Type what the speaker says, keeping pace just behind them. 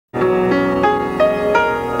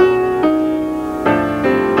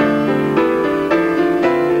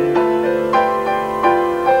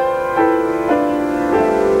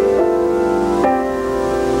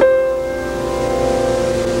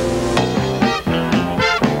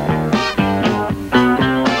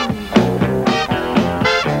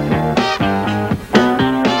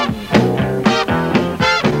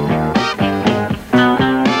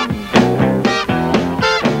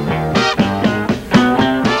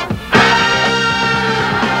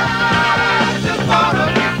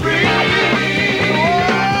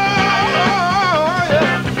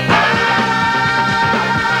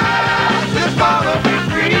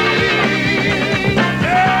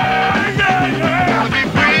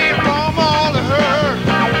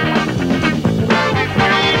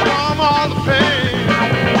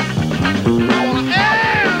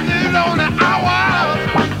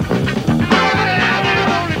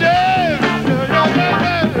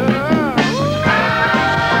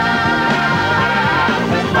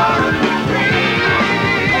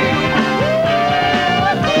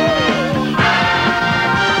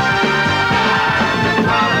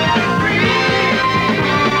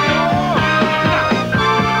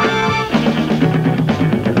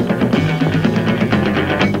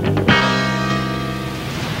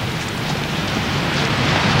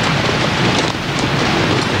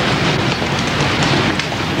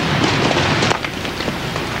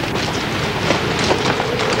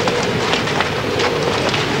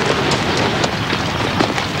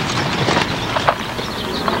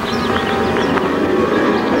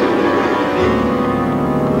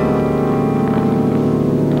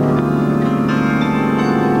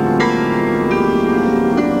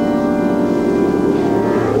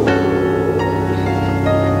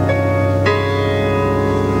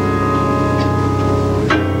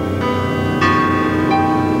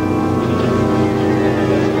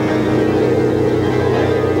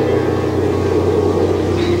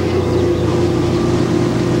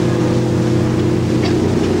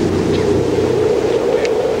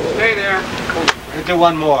do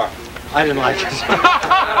one more. I didn't like it.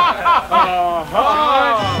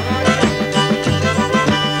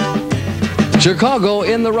 Chicago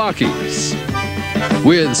in the Rockies,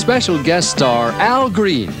 with special guest star Al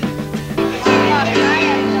Green.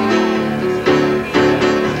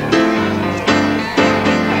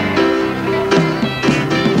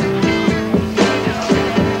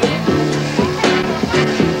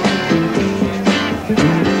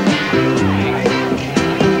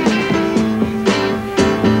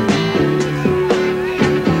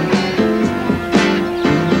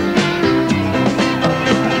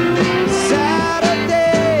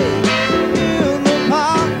 Saturday in the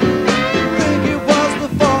park, think it was the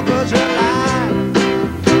 4th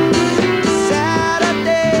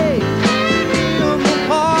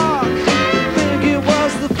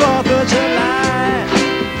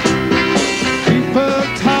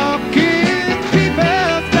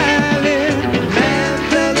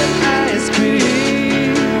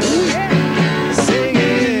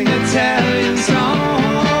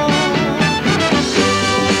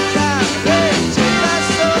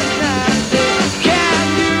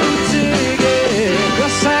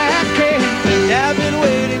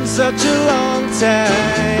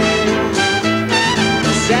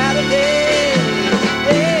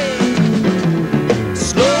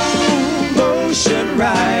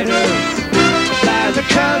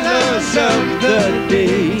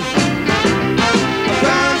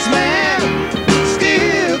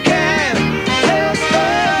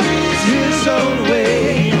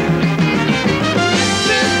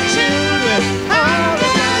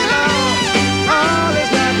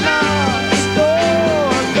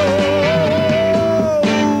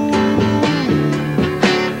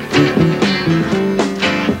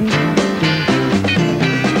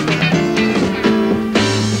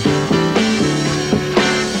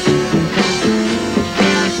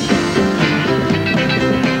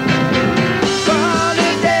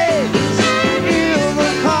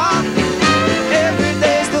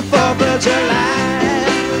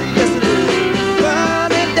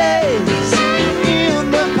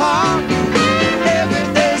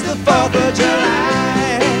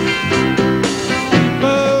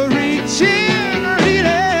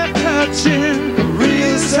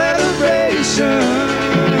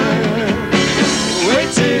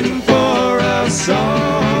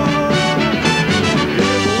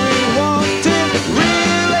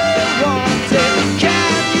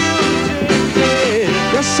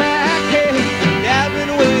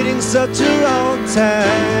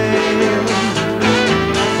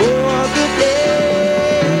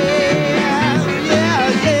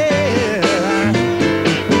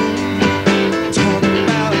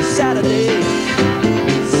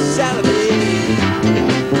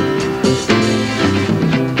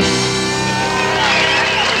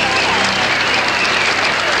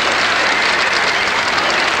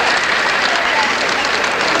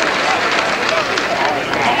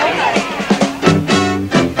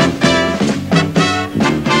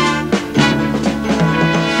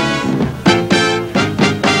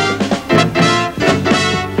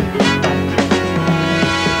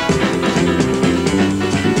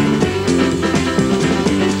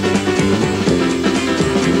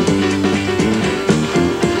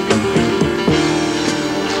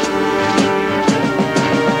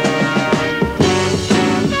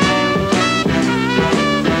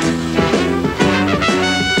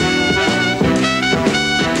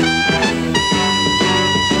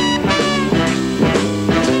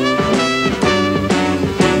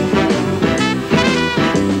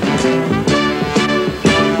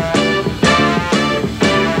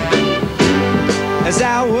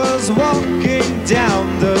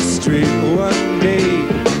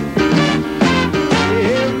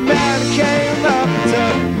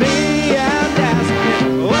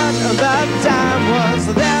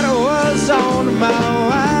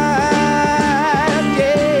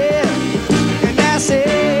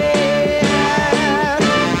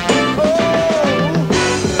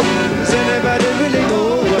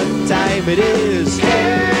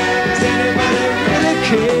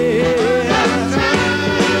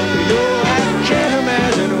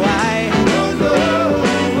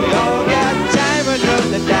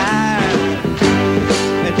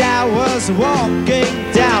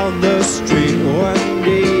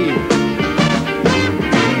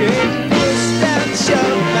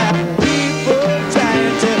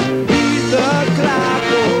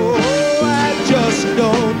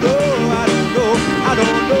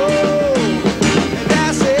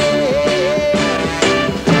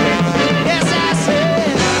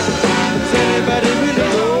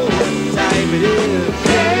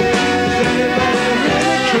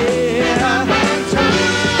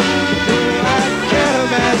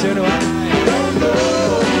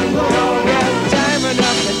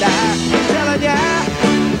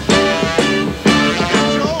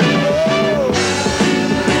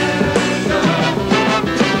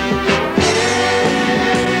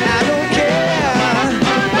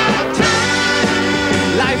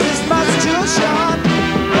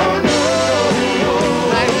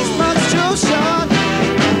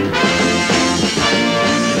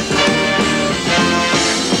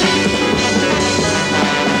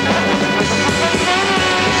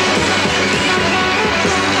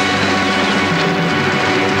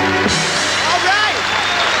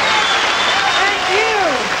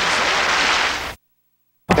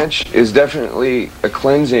is definitely a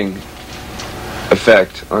cleansing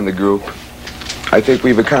effect on the group. I think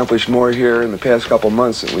we've accomplished more here in the past couple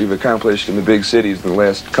months than we've accomplished in the big cities in the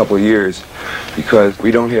last couple of years, because we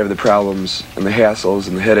don't have the problems and the hassles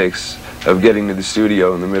and the headaches of getting to the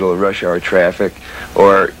studio in the middle of rush hour traffic,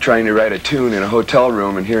 or trying to write a tune in a hotel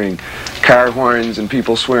room and hearing car horns and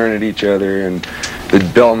people swearing at each other and the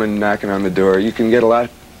bellman knocking on the door. You can get a lot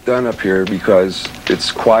done up here because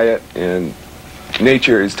it's quiet and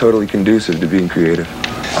nature is totally conducive to being creative.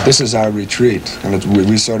 This is our retreat, and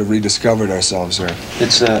we sort of rediscovered ourselves here.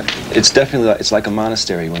 It's definitely it's like a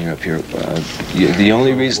monastery when you're up here. The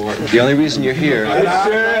only reason you're here.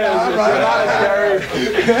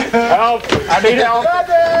 Help! I need help!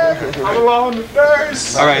 I'm alone.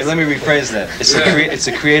 Nurse. All right, let me rephrase that. It's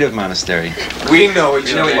a creative monastery. We know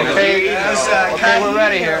each other. Okay, we're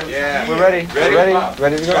ready here. Yeah. We're ready.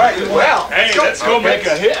 Ready to go? Right, well, hey, let's go make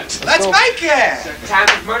a hit. Let's make it! Time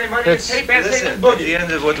is money, tape, and Listen, at the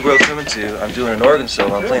end of What the World's Coming To, I'm doing an organ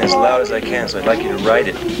solo. I'm playing as loud as I can, so I'd like you to write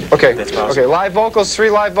it. Okay, That's possible. okay, live vocals, 3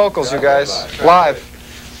 live vocals, you guys. Live.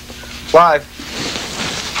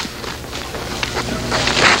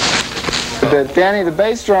 Danny, the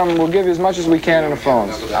bass drum will give you as much as we can in the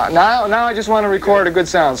phones. Now I just want to record a good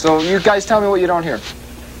sound, so you guys tell me what you don't hear.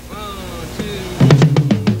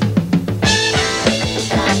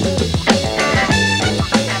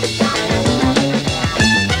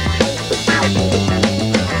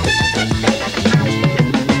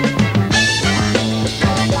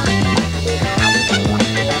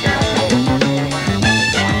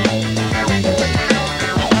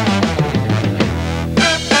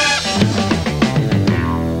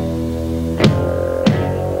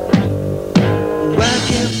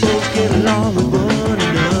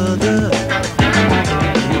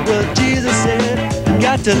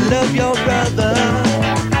 To love your brother.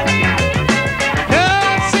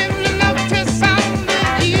 Love seems to love to sound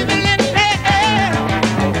evil and bad.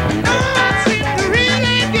 Love seems to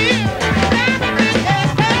really give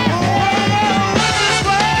everything. Oh, this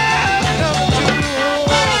world comes to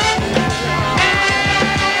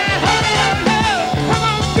come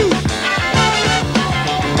on through.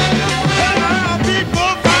 Come on,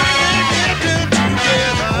 people finally getting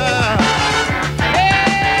together.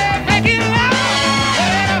 Hey, make it love.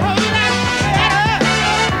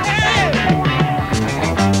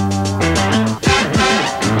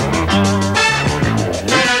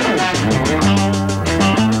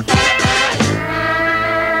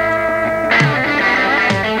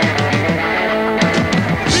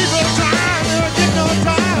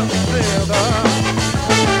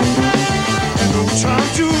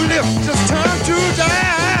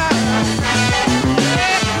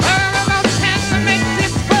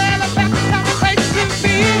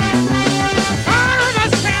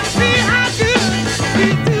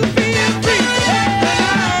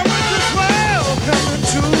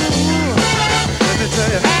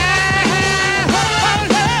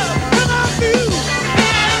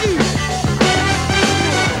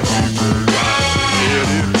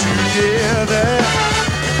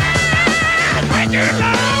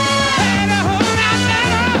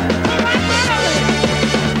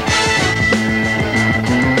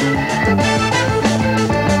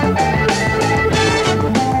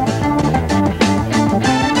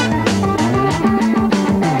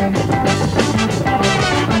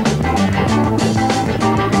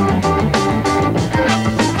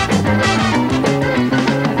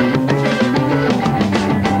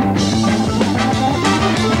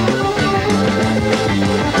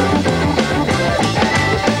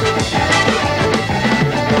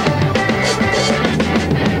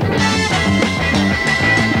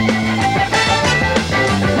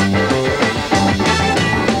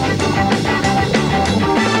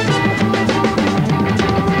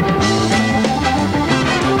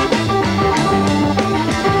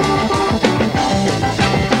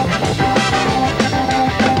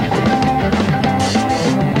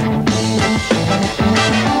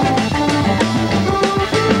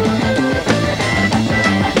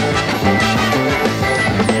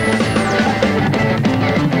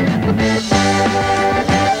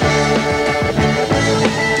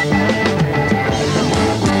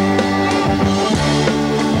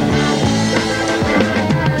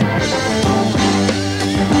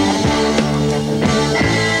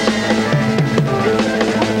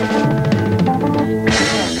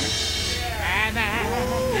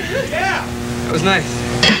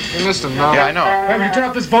 Nice. You missed him, no? Yeah, I know. Have you turn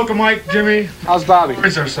off this vocal mic, Jimmy? How's Bobby?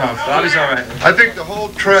 Brace ourselves. Bobby's all right. I think the whole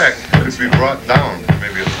track could be brought down.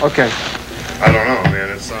 Maybe. Okay. I don't know, man.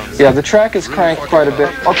 It sounds. Yeah, the track is cranked quite a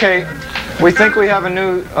bit. Okay, We think we have a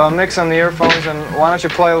new mix on the earphones, and why don't you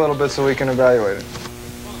play a little bit so we can evaluate it?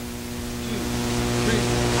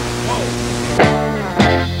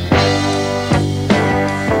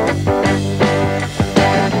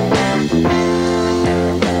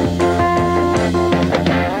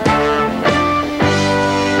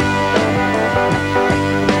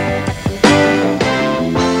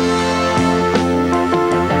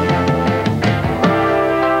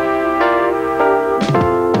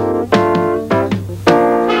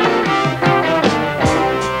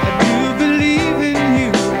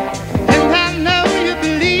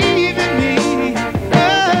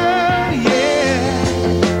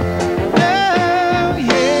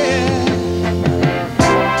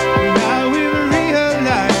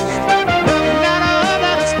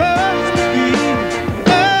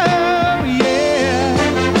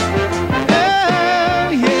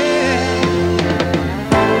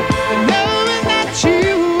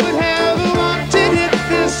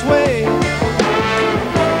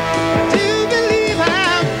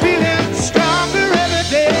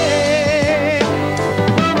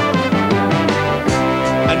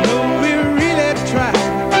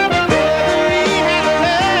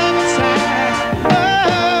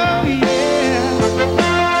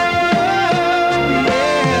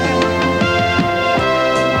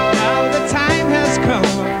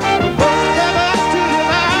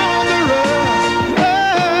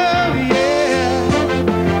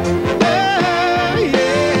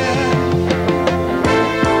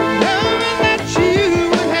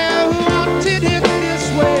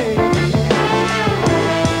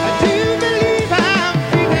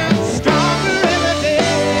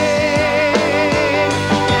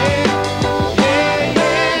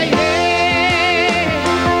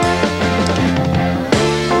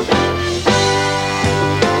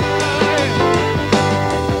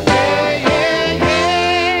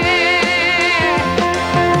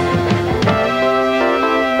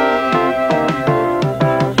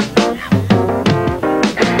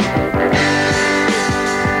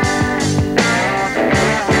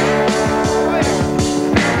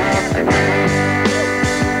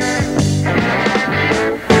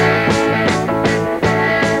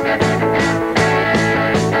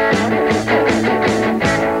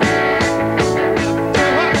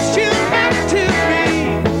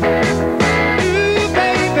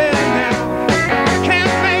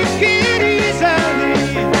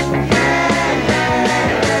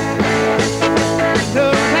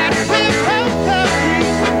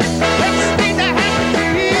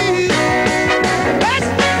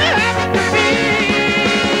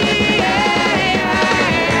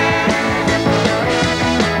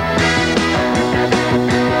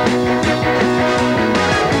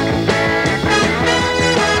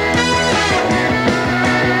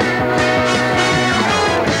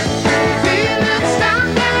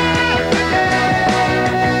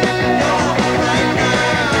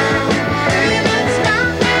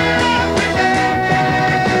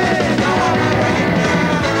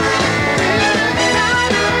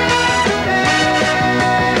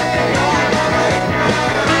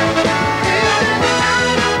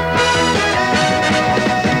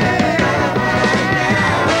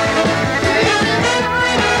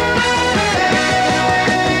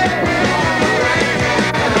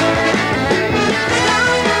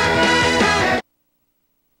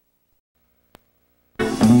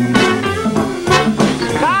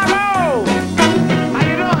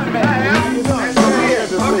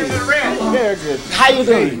 How you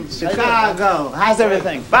doing? Chicago. How's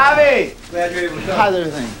everything? Bobby! Glad you're able to come. How's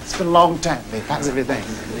everything? It's been a long time, babe. How's everything?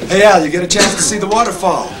 Hey, Al, you get a chance to see the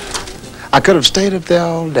waterfall? I could have stayed up there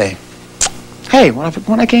all day. Hey,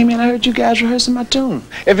 when I came in, I heard you guys rehearsing my tune.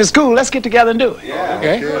 If it's cool, let's get together and do it. Yeah.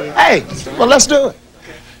 Okay? Hey, well, let's do it.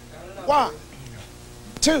 1,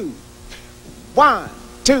 2, 1,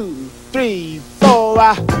 2, 3,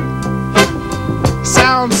 4.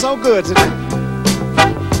 Sounds so good tonight.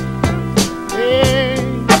 Hey.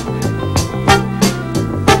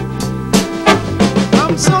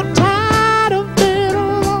 I'm so tired of being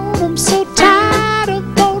alone. I'm so tired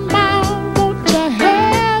of on my own. Won't you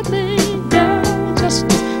help me, girl, just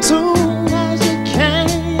as soon as you can?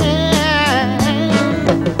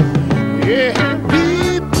 Yeah,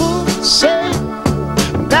 people say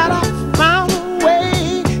that I found a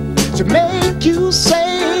way to make you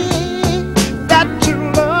say that you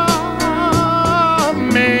love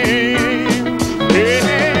me.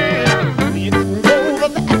 Yeah, you can go over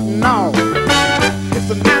that. No, it's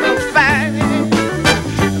a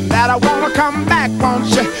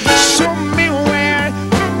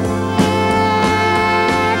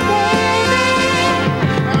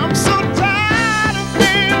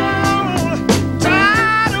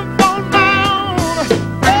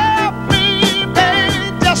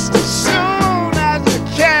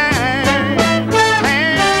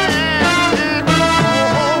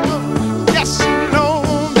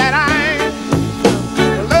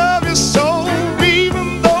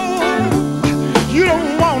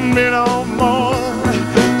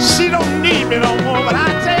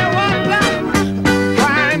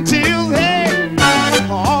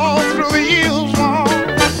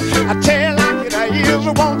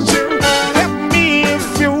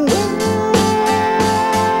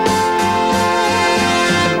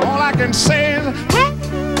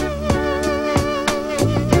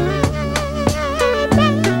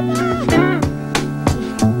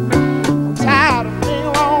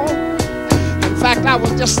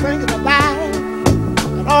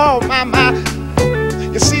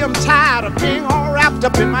see, I'm tired of being all wrapped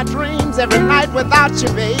up in my dreams every night without you,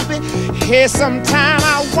 baby. Hey, sometime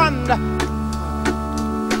I wonder.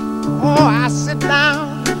 Oh, I sit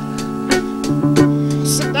down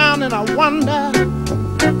and I wonder.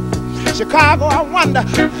 Chicago, I wonder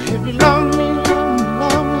if you love me,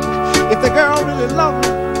 love me. If the girl really loves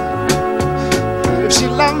me, if she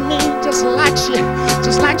loved me just like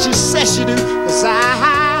she says she do. 'Cause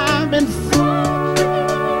I've been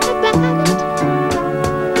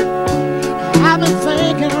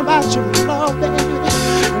thinking about your love, baby.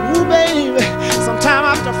 Ooh, baby. Sometime I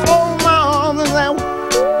have to fold my arms and say, ooh,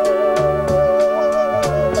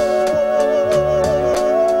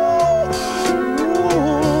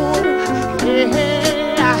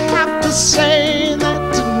 yeah, I have to say that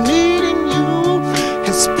needing you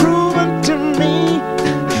has proven to me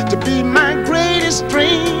to be my greatest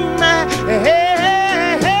dream.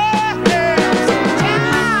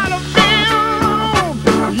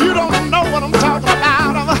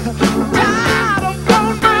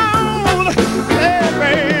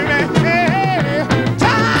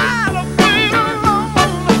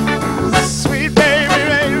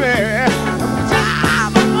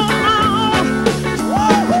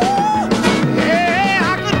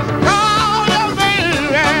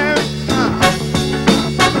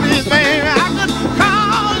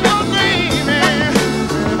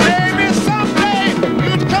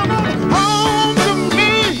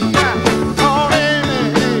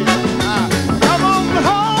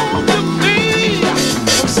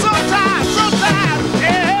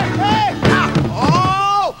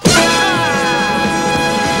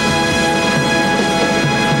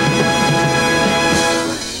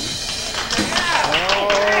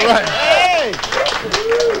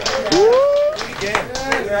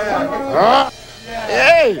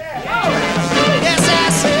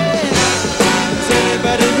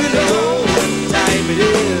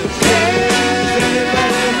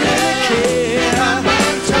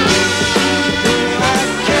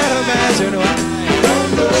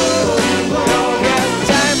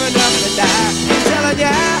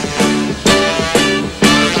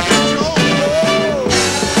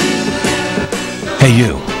 Hey,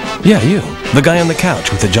 you. Yeah, you. The guy on the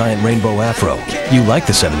couch with the giant rainbow afro. You like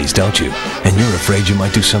the 70s, don't you? And you're afraid you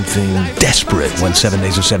might do something desperate when 7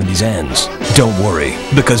 Days of 70s ends. Don't worry,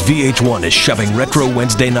 because VH1 is shoving Retro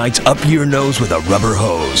Wednesday nights up your nose with a rubber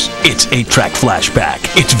hose. It's 8-track flashback.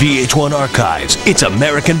 It's VH1 archives. It's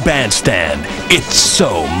American Bandstand. It's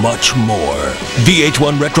so much more.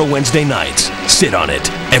 VH1 Retro Wednesday nights. Sit on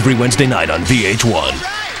it. Every Wednesday night on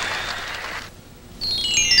VH1.